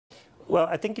Well,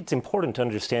 I think it's important to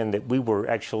understand that we were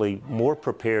actually more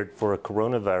prepared for a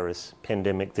coronavirus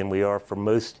pandemic than we are for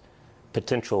most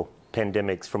potential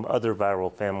pandemics from other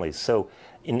viral families. So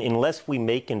unless we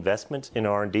make investments in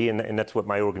R&D, and that's what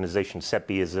my organization,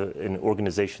 CEPI, is an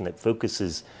organization that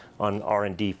focuses on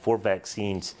R&D for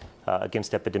vaccines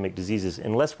against epidemic diseases,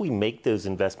 unless we make those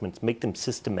investments, make them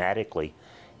systematically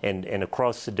and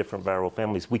across the different viral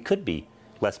families, we could be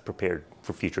less prepared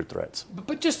for future threats.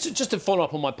 But just to follow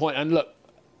up on my point, and look,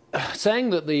 saying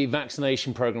that the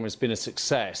vaccination program has been a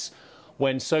success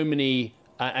when so many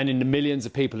and in the millions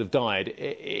of people have died,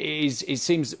 it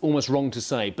seems almost wrong to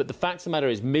say. But the fact of the matter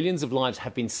is millions of lives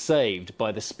have been saved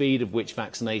by the speed of which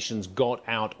vaccinations got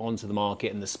out onto the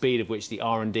market and the speed of which the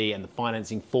R&D and the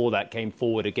financing for that came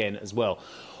forward again as well.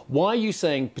 Why are you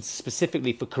saying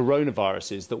specifically for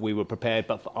coronaviruses that we were prepared,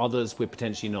 but for others we're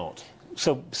potentially not?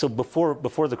 So before the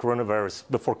coronavirus,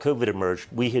 before COVID emerged,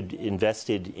 we had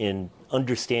invested in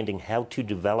understanding how to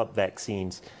develop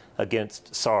vaccines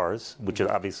against SARS, which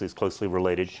obviously is closely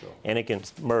related, and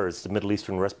against MERS, the Middle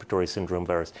Eastern Respiratory Syndrome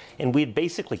virus. And we had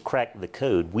basically cracked the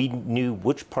code. We knew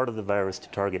which part of the virus to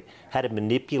target, how to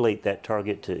manipulate that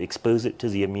target to expose it to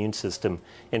the immune system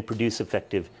and produce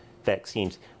effective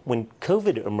vaccines. When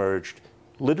COVID emerged,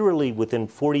 literally within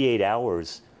 48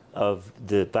 hours of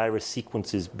the virus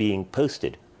sequences being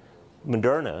posted,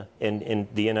 Moderna and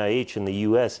the NIH in the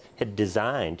US had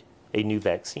designed a new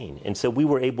vaccine. And so we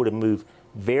were able to move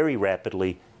very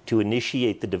rapidly to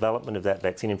initiate the development of that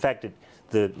vaccine. In fact,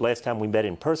 the last time we met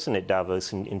in person at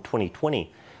Davos in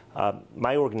 2020,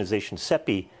 my organization,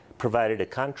 CEPI, provided a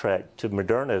contract to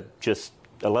Moderna just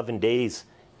 11 days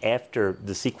after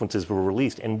the sequences were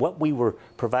released. And what we were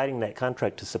providing that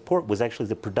contract to support was actually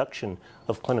the production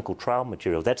of clinical trial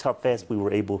material. That's how fast we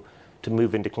were able to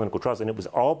move into clinical trials. And it was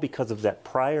all because of that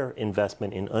prior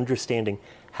investment in understanding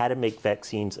how to make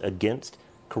vaccines against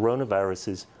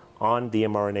coronaviruses on the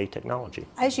mRNA technology.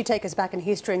 As you take us back in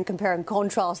history and compare and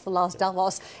contrast the last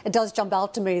Davos, it does jump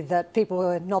out to me that people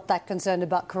were not that concerned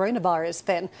about coronavirus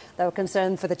then. They were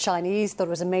concerned for the Chinese, thought it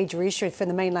was a major issue for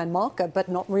the mainland market, but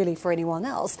not really for anyone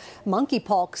else.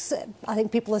 Monkeypox, I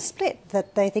think people are split,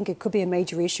 that they think it could be a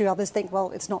major issue. Others think, well,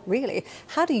 it's not really.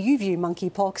 How do you view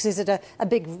monkeypox? Is it a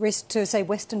big risk to, say,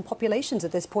 Western populations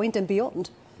at this point and beyond?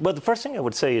 Well, the first thing I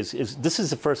would say is this is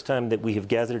the first time that we have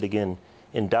gathered again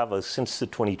in Davos since the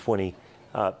 2020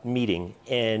 meeting,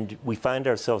 and we find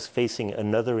ourselves facing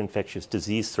another infectious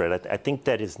disease threat. I think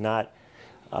that is not,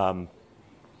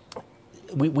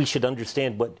 we should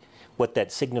understand what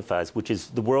that signifies, which is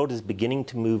the world is beginning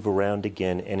to move around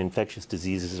again, and infectious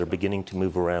diseases are beginning to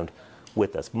move around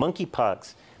with us.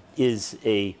 Monkeypox is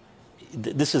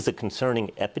this is a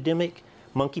concerning epidemic.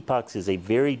 Monkeypox is a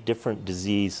very different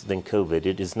disease than COVID.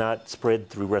 It is not spread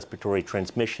through respiratory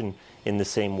transmission in the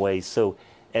same way. So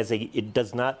it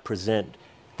does not present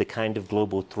the kind of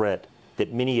global threat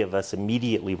that many of us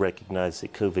immediately recognize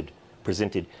that COVID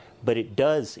presented. But it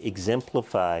does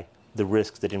exemplify the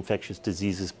risks that infectious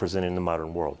diseases present in the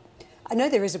modern world. I know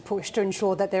there is a push to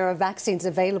ensure that there are vaccines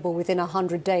available within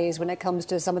 100 days when it comes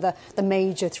to some of the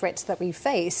major threats that we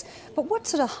face. But what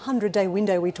sort of 100-day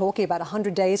window are we talking about?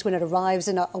 100 days when it arrives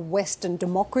in a Western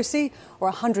democracy, or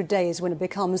 100 days when it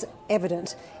becomes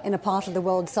evident in a part of the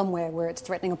world somewhere where it's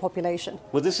threatening a population?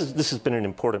 Well, this has been an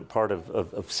important part of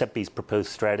CEPI's proposed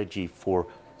strategy for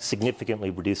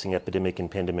significantly reducing epidemic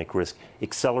and pandemic risk,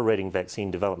 accelerating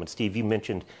vaccine development. Steve, you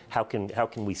mentioned how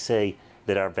can we say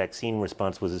that our vaccine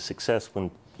response was a success when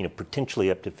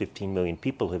potentially up to 15 million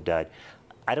people have died.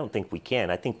 I don't think we can.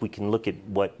 I think we can look at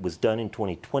what was done in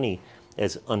 2020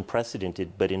 as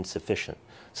unprecedented but insufficient.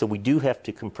 So we do have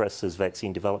to compress those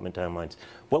vaccine development timelines.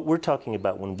 What we're talking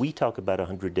about when we talk about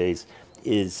 100 days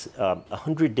is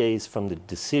 100 days from the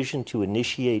decision to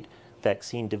initiate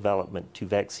vaccine development to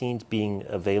vaccines being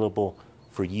available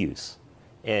for use.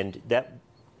 And that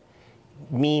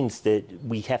means that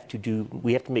we have to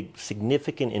make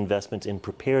significant investments in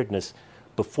preparedness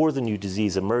before the new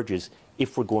disease emerges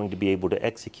if we're going to be able to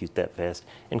execute that fast.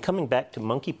 And coming back to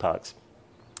monkeypox,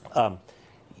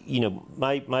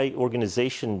 my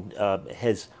organization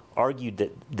has argued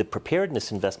that the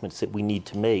preparedness investments that we need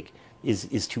to make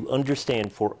is to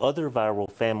understand for other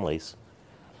viral families,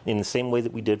 in the same way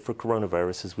that we did for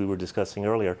coronavirus, as we were discussing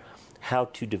earlier, how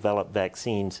to develop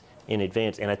vaccines in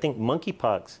advance. And I think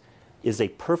monkeypox is a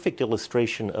perfect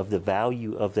illustration of the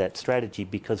value of that strategy,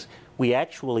 because we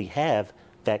actually have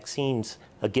vaccines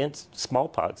against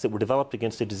smallpox that were developed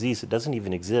against a disease that doesn't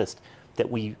even exist, that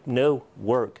we know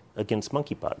work against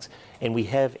monkeypox. And we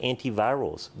have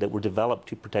antivirals that were developed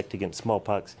to protect against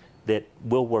smallpox that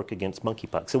will work against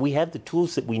monkeypox. So we have the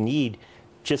tools that we need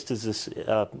just as this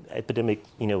epidemic,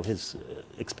 has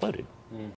exploded.